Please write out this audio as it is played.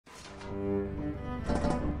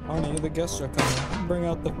Honey, the guests are coming. Bring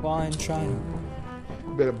out the fine china.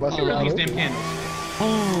 Better bust it out.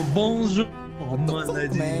 Oh, bonjour. What the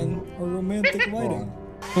fuck, man? A romantic lighting.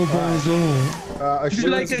 Oh, bonjour. Would you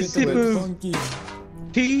like a sip of tea?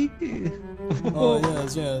 Oh,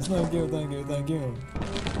 yes. Thank you.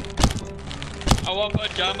 I want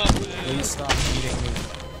pajama food. Please stop eating me.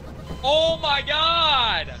 Oh my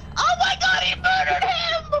god! Oh my god, he murdered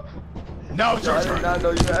him! No, George. I did not know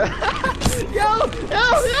you had. Yo!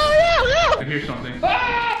 I hear something.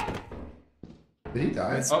 Ah! Did he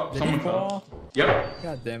die? Oh, Did someone he fall? Yep.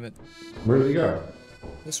 God damn it. Where did he go?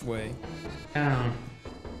 This way. Down.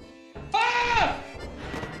 Ah!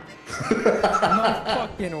 No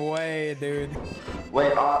fucking way, dude.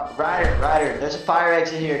 Wait, Ryder, there's a fire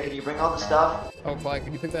exit here. Can you bring all the stuff? Oh, Clyde,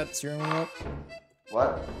 can you pick that steering wheel up?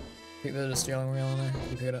 What? Pick the steering wheel in there. Can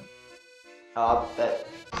you pick it up? Bet.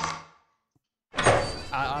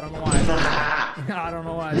 I don't know why. I don't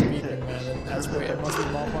know why it's beeping, man. That's weird. It must be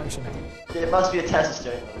malfunctioning. It must be a test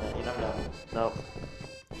steering wheel, man. You never know. Nope.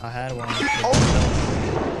 I had one. Oh!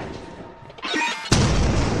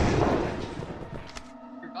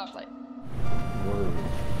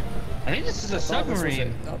 I think this is a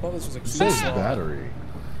submarine. I thought this was a key Says slot. battery.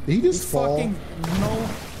 Did he just fall? Fucking no.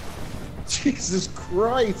 Jesus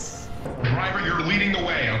Christ. Driver, you're leading the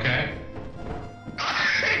way, okay?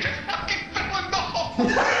 He just fucking fell in the hole!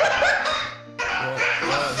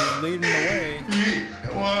 Well, he's leading the way.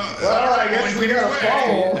 Well, I guess we gotta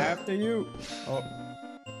follow. After you. Oh.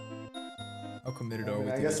 I'll commit it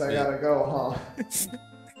over. I guess I gotta go, huh?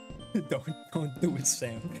 Don't do it,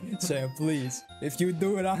 Sam. Sam, please. If you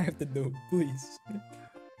do it, I have to do it. Please.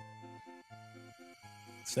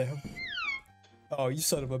 Sam. Oh, you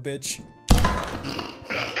son of a bitch. I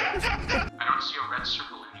don't see a red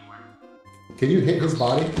circle anywhere. Can you hit his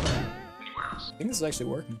body? Anywhere else. I think this is actually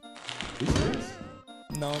working.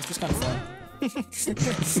 No, it's just kind of fun. He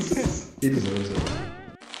deserves it.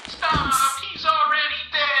 Stop! He's already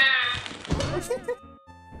dead!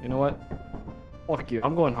 You know what? Fuck you.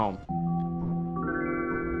 I'm going home.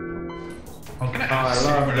 I was gonna ask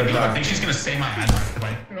her, but I think she's gonna say my address.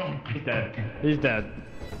 Like, He's dead. He's dead.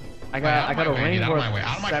 I got a ring out worth of my way.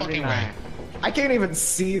 Out of my fucking 79. way. I can't even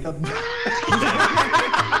see them.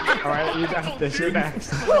 Alright, you got this. You're next.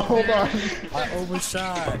 Hold on. I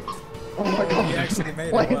overshot. Oh my god. He actually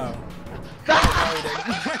made Wait. it. Wow.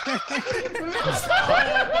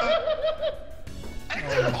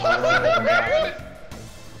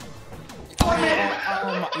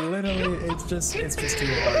 Literally, it's just too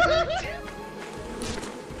hard.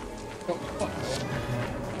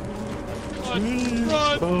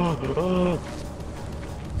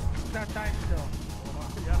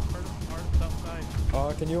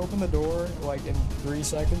 Can you open the door like in 3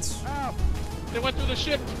 seconds? Ah, they went through the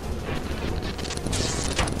ship.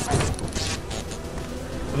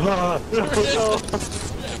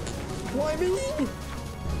 Why me?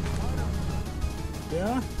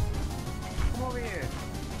 Yeah? Come over here.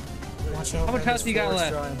 Watch out. How much health you got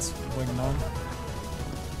left? Like none.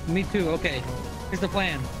 Me too. Okay. Here's the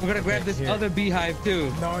plan. We're gonna grab this other beehive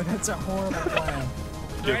too. No, that's a horrible plan.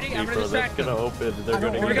 Ready? I'm gonna distract them. open. They're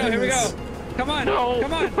gonna Here we go. Here we go. Come on. No.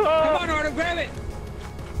 Come on. Come on, Artem. Grab it.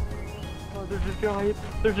 Oh, there's a giant.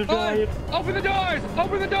 There's a Come on. giant. Open the doors.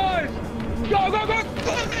 Open the doors. Go, go, go.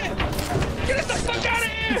 Close it. Get us the fuck out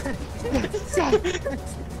of here.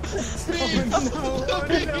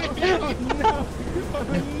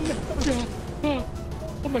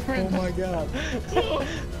 Oh my friend. Oh my god.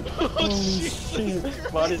 Holy shit.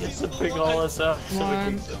 Why did you pick all us up?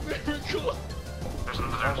 One.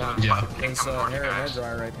 Yeah. There's hair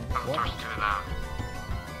dryer right here. What?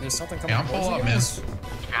 There's something coming. Yeah, I'm full up, man.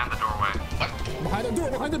 Behind the doorway. Behind the door.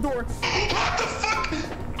 Behind the door. What the fuck?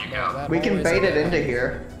 Yeah, We can bait it into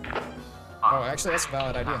here. Oh, actually, that's a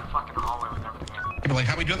valid idea. Fucking hallway with everything. Yeah, but like,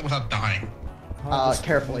 how do we do that without dying? Just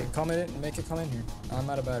Carefully. Come in, make it come in here. I'm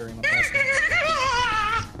out of battery. My flashlight.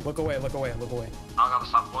 Look away. Look away. Look away. I'm gonna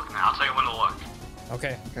stop looking now. I'll tell you when to look.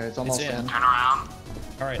 Okay. Okay, it's almost in. Turn around.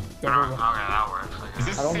 All right. Go, Turn go, around. go. Okay, that works. Is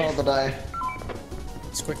this I don't know safe? that I...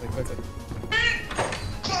 Just quickly.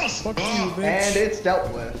 Close! Fuck you, bitch. And it's dealt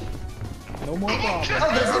with. No more problems.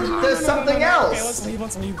 Oh, there's something else! Okay, let's leave.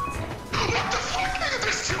 What the fuck?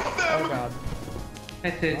 There's two of Oh them! god.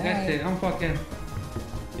 That's it. That's it. I'm fucking.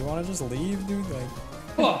 You wanna just leave, dude? Like,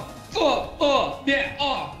 Yeah. I Yeah.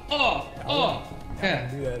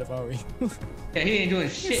 wouldn't do that if I were you. Yeah, he ain't doing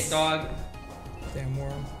shit, dog. Damn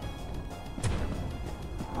worm.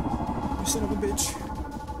 You son of a bitch.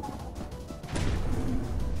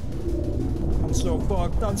 I'm so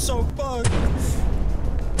fucked. I'm so fucked.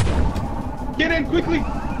 Get in quickly.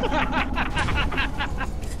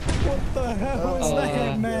 What What the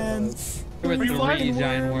heck, man? With Three three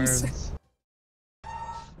giant worms. worms.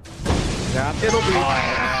 It'll be.